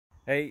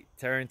Hey,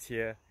 Terrence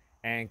here,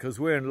 and because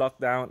we're in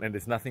lockdown and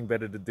there's nothing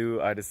better to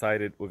do, I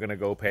decided we're gonna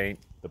go paint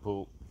the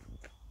pool.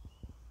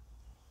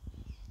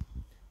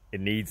 It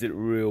needs it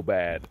real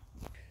bad.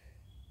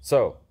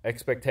 So,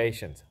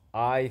 expectations.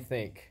 I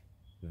think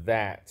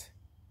that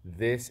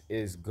this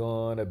is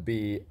gonna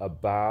be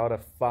about a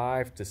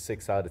 5 to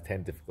 6 out of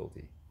 10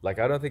 difficulty. Like,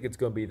 I don't think it's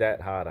gonna be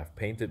that hard. I've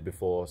painted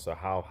before, so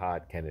how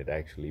hard can it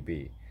actually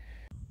be?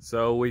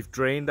 So we've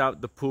drained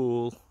out the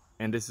pool,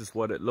 and this is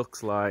what it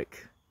looks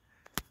like.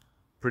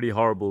 Pretty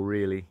horrible,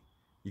 really.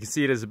 You can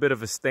see there's a bit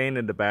of a stain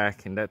in the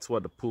back, and that's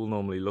what the pool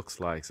normally looks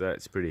like, so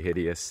that's pretty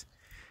hideous.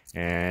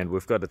 And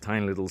we've got a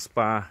tiny little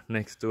spa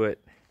next to it.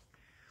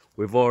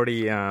 We've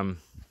already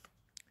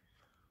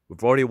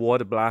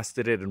water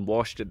blasted it and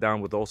washed it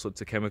down with all sorts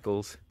of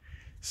chemicals,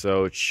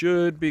 so it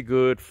should be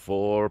good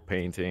for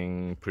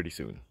painting pretty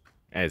soon,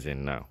 as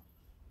in now.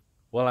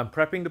 Well, I'm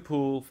prepping the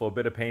pool for a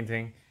bit of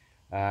painting,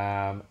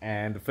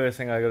 and the first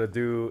thing I gotta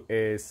do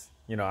is,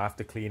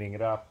 after cleaning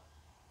it up,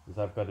 is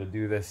I've got to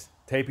do this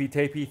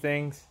tapey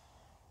things,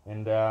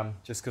 and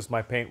just because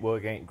my paint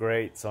work ain't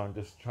great, so I'm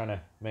just trying to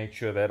make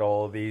sure that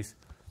all these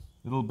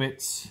little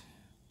bits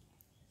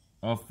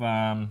of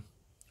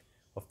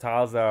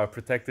tiles are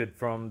protected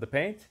from the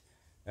paint.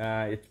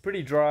 It's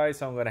pretty dry,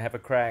 so I'm going to have a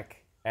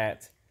crack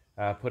at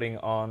putting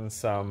on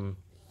some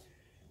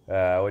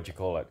I'm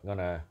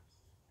gonna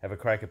have a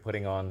crack at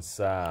putting on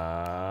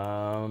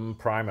some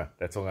primer.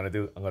 That's what I'm going to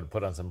do. I'm going to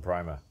put on some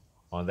primer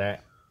on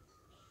that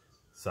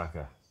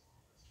sucker.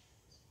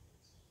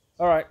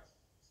 Alright,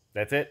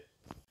 that's it.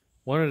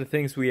 One of the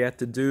things we had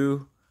to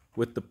do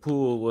with the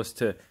pool was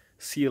to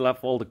seal up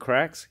all the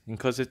cracks, and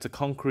because it's a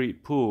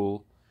concrete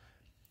pool,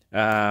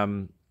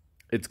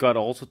 it's got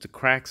all sorts of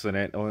cracks in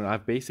it. And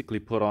I've basically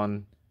put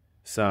on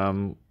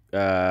some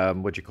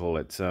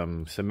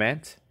some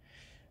cement.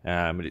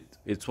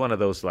 It's one of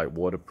those like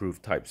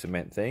waterproof type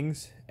cement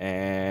things,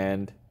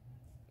 and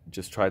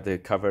just tried to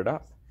cover it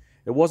up.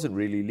 It wasn't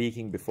really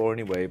leaking before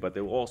anyway, but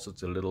there were all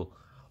sorts of little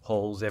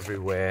holes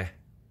everywhere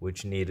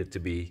which needed to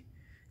be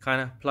kind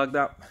of plugged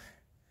up.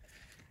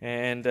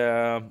 And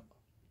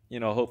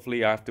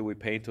hopefully after we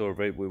paint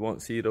over it, we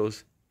won't see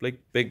those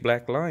big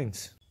black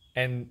lines.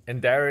 And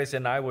Darius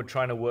and I were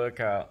trying to work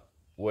out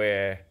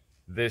where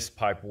this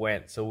pipe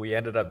went, so we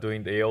ended up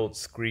doing the old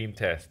scream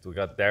test. We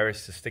got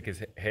Darius to stick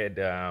his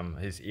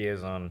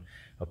ears on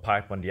a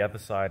pipe on the other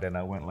side, and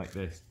I went like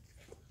this.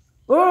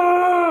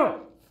 Ah!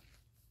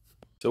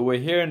 So we're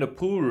here in the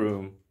pool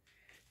room,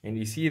 and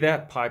you see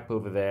that pipe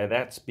over there,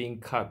 that's being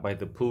cut by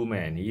the pool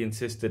man. He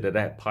insisted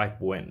that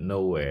pipe went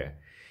nowhere.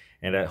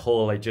 And that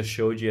hole I just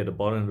showed you at the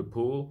bottom of the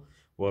pool,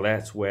 well,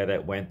 that's where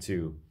that went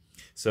to.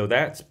 So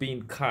that's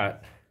been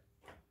cut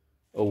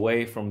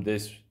away from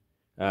this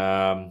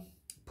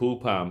pool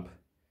pump,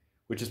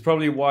 which is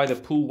probably why the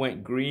pool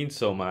went green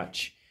so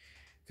much,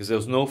 because there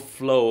was no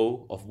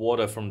flow of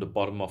water from the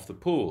bottom of the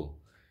pool.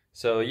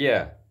 So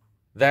yeah,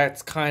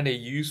 that's kind of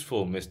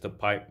useful, Mr.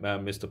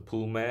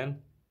 Pool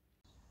Man.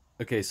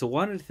 Okay, so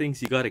one of the things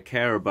you got to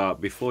care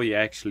about before you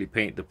actually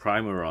paint the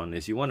primer on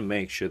is you want to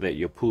make sure that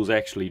your pool's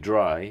actually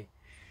dry.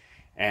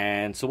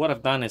 And so what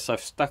I've done is I've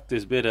stuck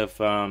this bit of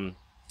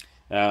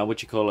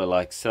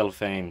like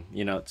cellophane,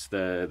 it's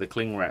the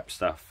cling wrap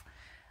stuff.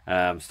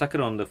 Stuck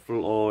it on the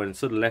floor and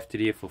sort of left it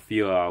here for a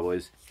few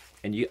hours.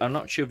 And I'm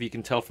not sure if you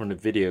can tell from the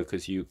video,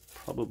 because you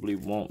probably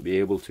won't be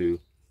able to,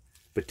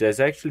 but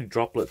there's actually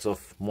droplets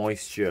of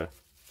moisture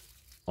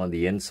on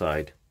the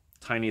inside.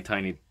 Tiny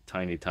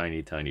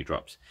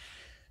drops.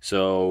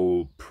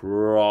 So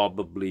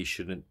probably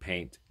shouldn't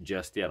paint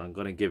just yet. I'm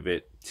gonna give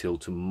it till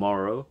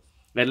tomorrow.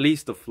 At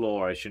least the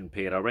floor I shouldn't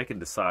paint. I reckon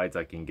the sides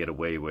I can get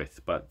away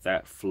with, but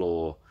that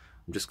floor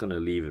I'm just gonna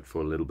leave it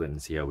for a little bit and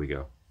see how we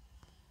go.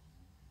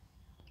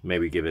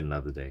 Maybe give it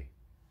another day.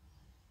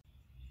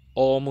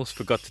 Almost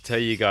forgot to tell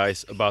you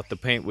guys about the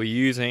paint we're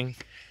using.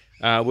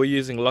 We're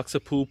using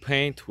Luxapool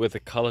paint with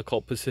a color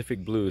called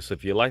Pacific Blue. So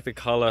if you like the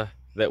color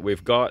that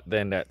we've got,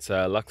 then that's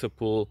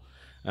Luxapool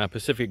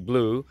Pacific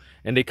Blue,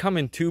 and they come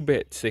in two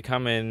bits. They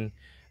come in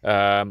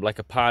like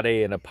a part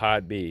A and a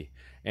part B,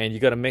 and you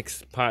got to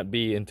mix part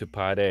B into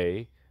part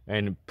A,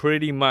 and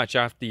pretty much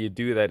after you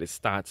do that, it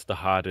starts to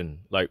harden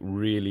like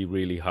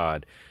really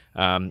hard.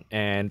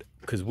 And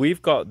because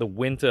we've got the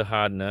winter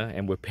hardener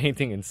and we're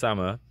painting in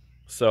summer,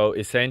 so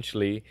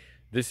essentially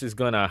this is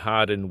gonna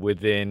harden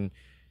within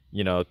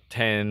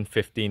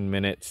 10-15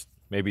 minutes,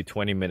 maybe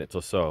 20 minutes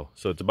or so.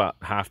 So it's about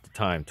half the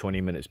time, 20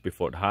 minutes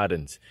before it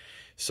hardens.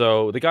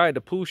 So the guy at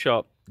the pool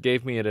shop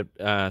gave me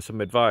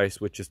some advice,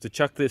 which is to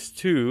chuck this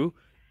too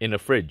in a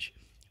fridge,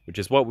 which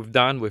is what we've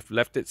done. We've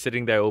left it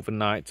sitting there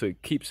overnight, so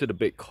it keeps it a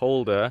bit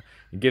colder.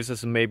 It gives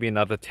us maybe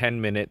another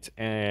 10 minutes,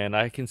 and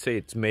I can say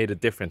it's made a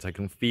difference. I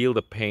can feel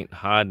the paint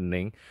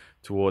hardening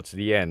towards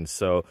the end.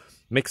 So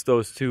mix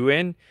those two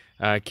in,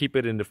 keep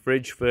it in the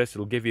fridge first.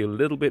 It'll give you a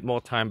little bit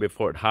more time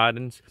before it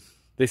hardens.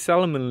 They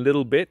sell them in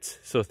little bits,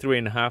 so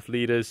 3.5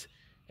 liters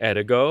at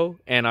a go,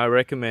 and I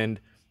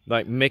recommend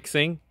like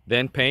mixing,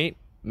 then paint,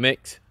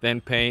 mix,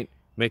 then paint,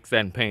 mix,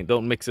 then paint.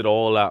 Don't mix it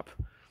all up.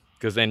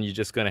 because then you're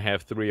just going to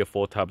have 3 or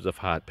 4 tubs of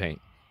hard paint.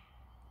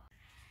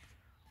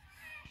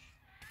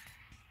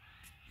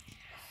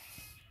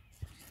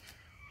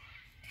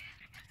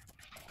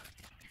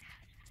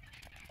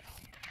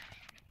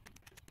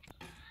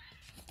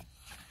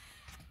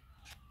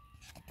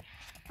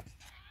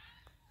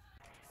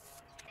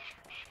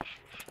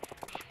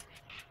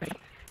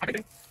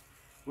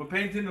 We're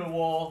painting the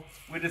wall.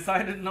 We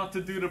decided not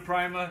to do the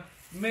primer,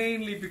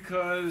 mainly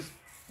because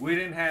we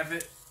didn't have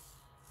it.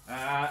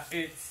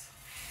 It's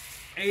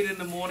 8 in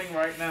the morning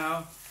right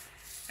now,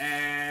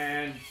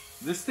 and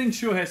this thing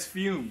sure has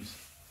fumes.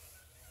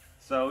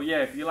 So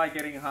yeah, if you like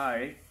getting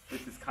high,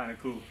 this is kind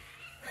of cool.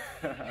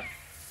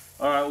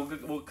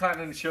 Alright, we'll cut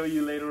and show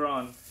you later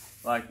on,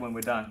 like when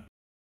we're done.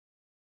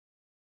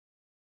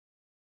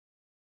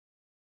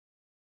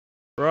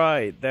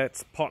 Right,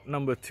 that's pot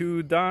number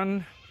 2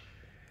 done.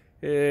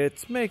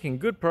 It's making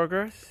good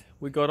progress.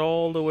 We got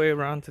all the way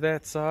around to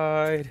that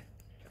side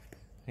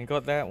and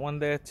got that one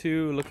there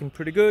too, looking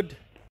pretty good.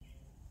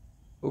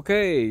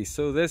 Okay,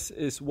 so this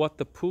is what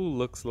the pool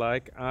looks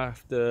like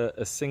after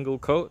a single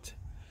coat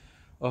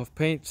of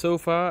paint so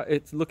far.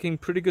 It's looking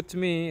pretty good to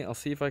me. I'll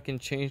see if I can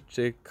change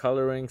the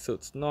coloring so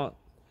it's not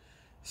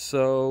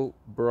so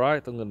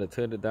bright. I'm going to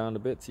turn it down a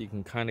bit so you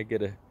can kind of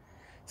get a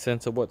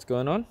sense of what's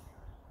going on.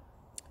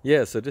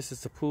 Yeah, so this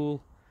is the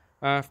pool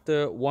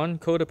after 1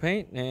 coat of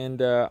paint,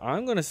 and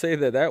I'm gonna say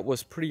that that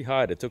was pretty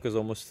hard. It took us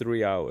almost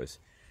 3 hours,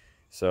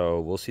 so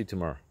we'll see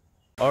tomorrow.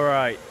 All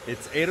right,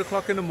 it's 8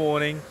 o'clock in the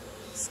morning.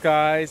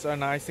 Skies are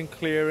nice and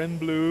clear and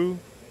blue.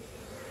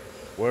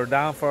 We're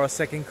down for our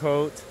 2nd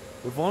coat.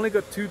 We've only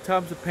got 2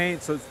 tubs of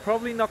paint, so it's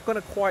probably not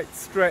gonna quite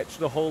stretch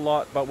the whole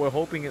lot, but we're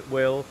hoping it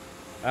will.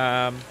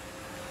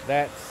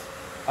 That's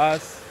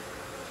us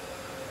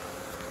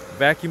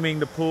vacuuming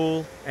the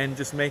pool and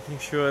just making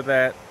sure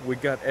that we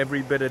got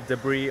every bit of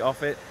debris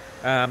off it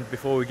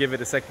before we give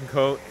it a 2nd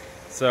coat.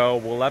 So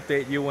we'll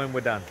update you when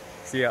we're done.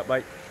 See ya,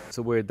 bye.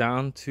 So we're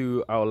down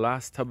to our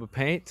last tub of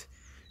paint,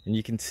 and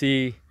you can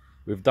see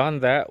we've done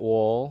that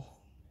wall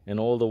and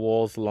all the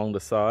walls along the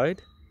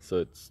side, so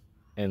it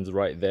ends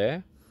right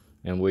there,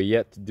 and we're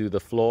yet to do the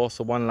floor.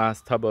 So 1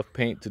 last tub of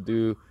paint to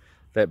do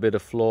that bit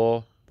of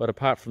floor, but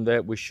apart from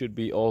that we should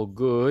be all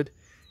good.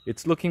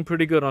 It's looking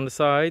pretty good on the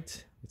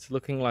sides. It's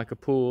looking like a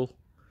pool,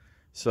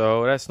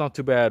 so that's not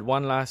too bad.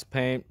 1 last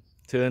paint.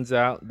 Turns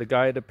out the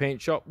guy at the paint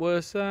shop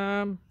was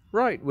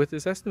right with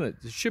his estimate.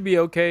 It should be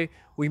okay.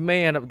 We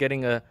may end up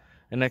getting an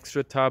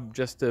extra tub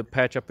just to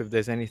patch up if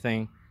there's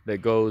anything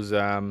that goes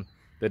that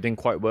didn't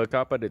quite work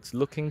out, but it's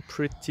looking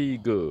pretty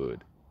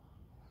good.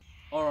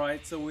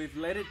 Alright, so we've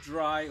let it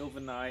dry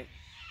overnight,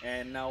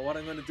 and now what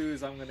I'm going to do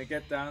is I'm going to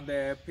get down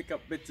there, pick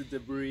up bits of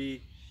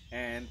debris,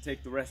 and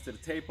take the rest of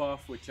the tape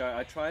off, which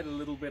I tried a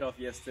little bit of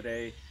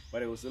yesterday,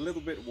 but it was a little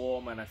bit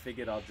warm and I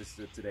figured I'll just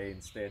do it today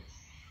instead.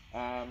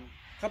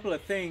 Couple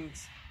of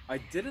things. I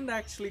didn't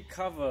actually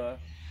cover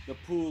the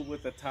pool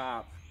with a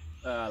tarp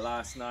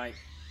last night.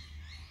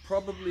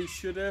 Probably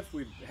should have.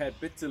 We've had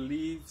bits of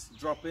leaves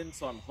drop in,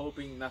 so I'm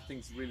hoping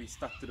nothing's really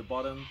stuck to the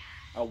bottom.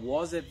 I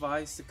was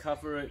advised to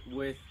cover it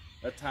with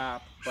a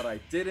tarp, but I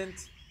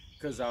didn't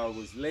because I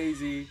was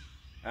lazy,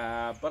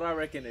 but I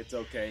reckon it's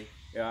okay.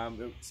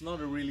 It's not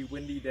a really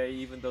windy day,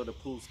 even though the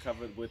pool's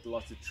covered with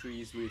lots of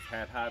trees. We've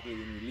had hardly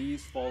any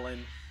leaves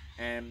fallen,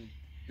 and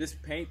this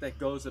paint that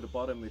goes at the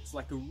bottom, it's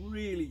like a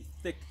really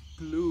thick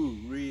glue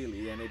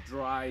really, and it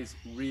dries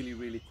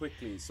really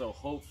quickly, so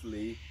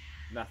hopefully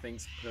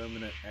nothing's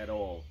permanent at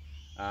all.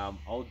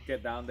 I'll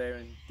get down there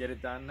and get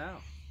it done now.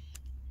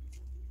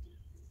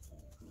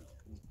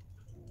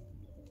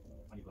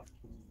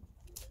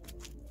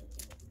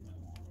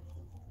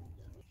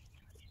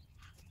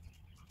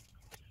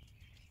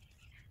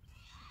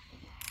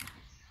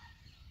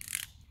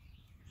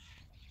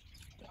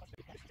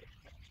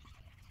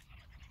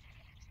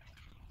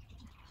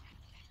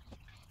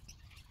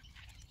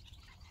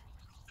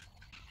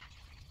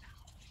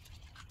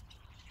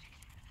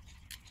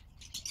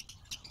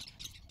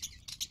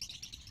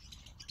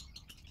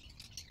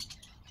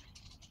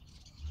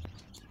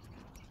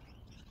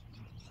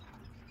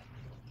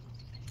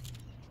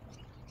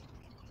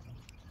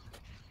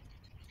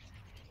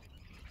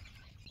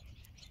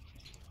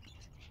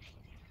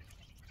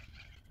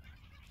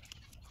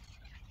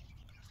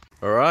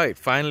 Alright,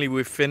 finally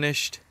we've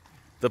finished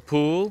the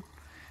pool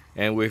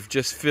and we've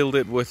just filled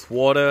it with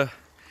water.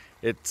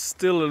 It's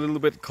still a little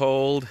bit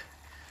cold,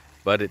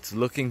 but it's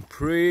looking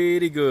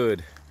pretty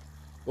good.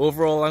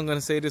 Overall, I'm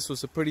gonna say this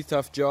was a pretty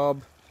tough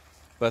job,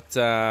 but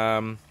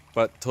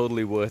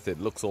totally worth it.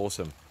 Looks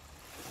awesome.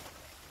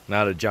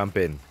 Now to jump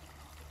in.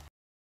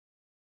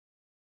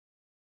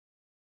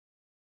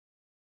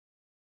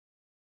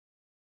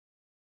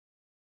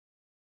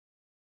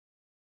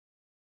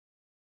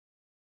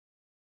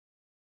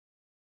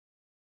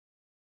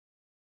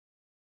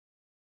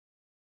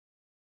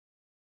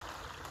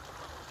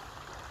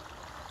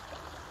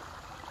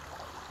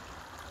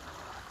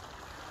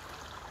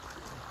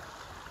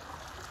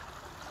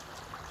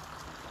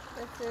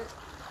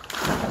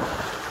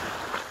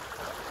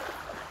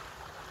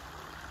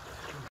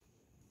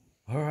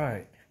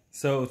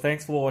 So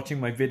thanks for watching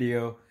my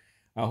video.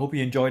 I hope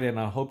you enjoyed it and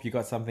I hope you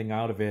got something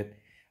out of it.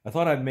 I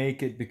thought I'd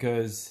make it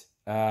because,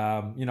 you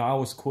know, I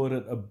was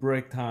quoted a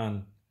brick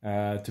ton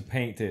to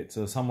paint it.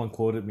 So someone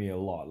quoted me a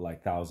lot,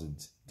 like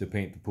thousands, to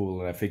paint the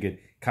pool. And I figured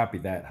it can't be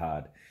that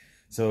hard.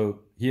 So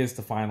here's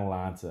the final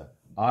answer.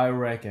 I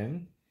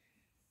reckon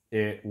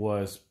it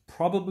was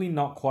probably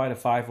not quite a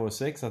 5 or a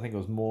 6. I think it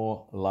was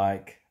more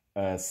like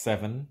a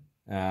 7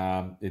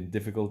 in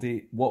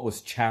difficulty. What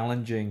was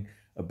challenging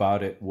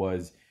about it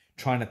was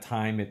trying to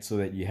time it so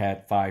that you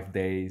had 5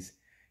 days,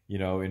 you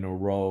know, in a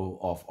row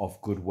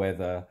of good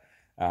weather.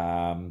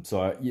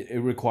 So it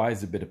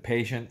requires a bit of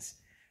patience.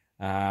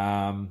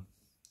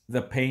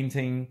 The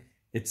painting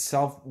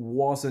itself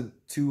wasn't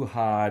too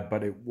hard,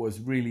 but it was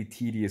really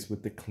tedious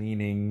with the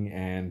cleaning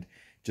and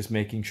just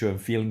making sure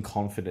and feeling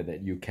confident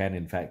that you can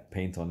in fact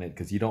paint on it,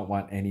 because you don't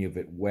want any of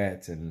it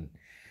wet. And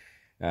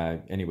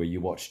anyway,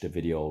 you watched the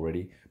video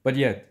already. But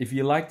yeah, if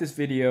you like this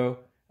video,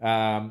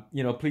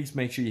 you know, please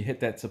make sure you hit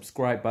that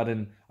subscribe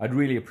button. I'd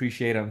really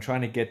appreciate it. I'm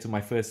trying to get to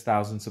my first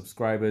 1,000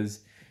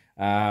 subscribers.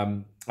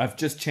 I've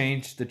just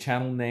changed the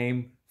channel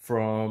name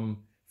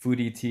from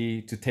Foodie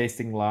Tea to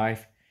Tasting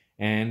Life.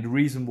 And the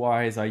reason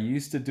why is I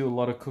used to do a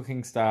lot of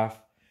cooking stuff.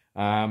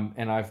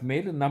 And I've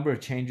made a number of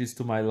changes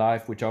to my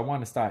life, which I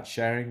want to start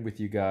sharing with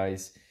you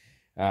guys.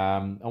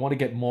 I want to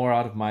get more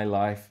out of my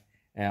life,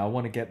 and I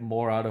want to get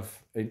more out of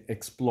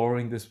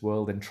exploring this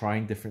world and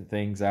trying different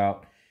things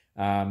out.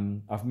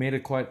 I've made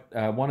it quite,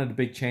 one of the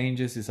big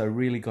changes is I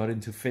really got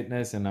into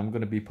fitness, and I'm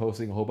going to be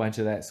posting a whole bunch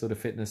of that sort of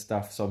fitness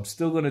stuff. So I'm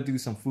still going to do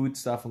some food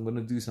stuff. I'm going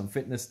to do some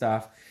fitness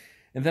stuff.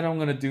 And then I'm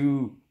going to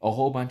do a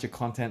whole bunch of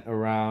content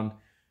around,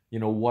 you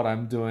know, what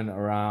I'm doing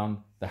around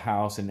the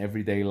house and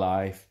everyday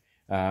life.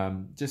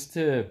 Just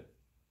to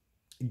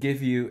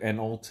give you an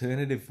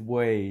alternative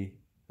way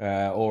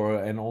or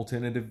an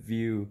alternative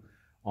view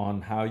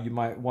on how you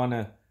might want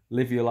to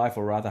live your life,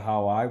 or rather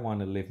how I want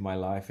to live my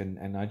life.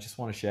 And I just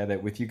want to share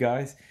that with you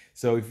guys.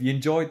 So if you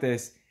enjoyed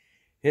this,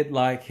 hit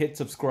like, hit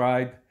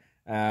subscribe,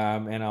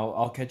 and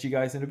I'll catch you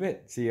guys in a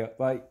bit. See ya.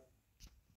 Bye.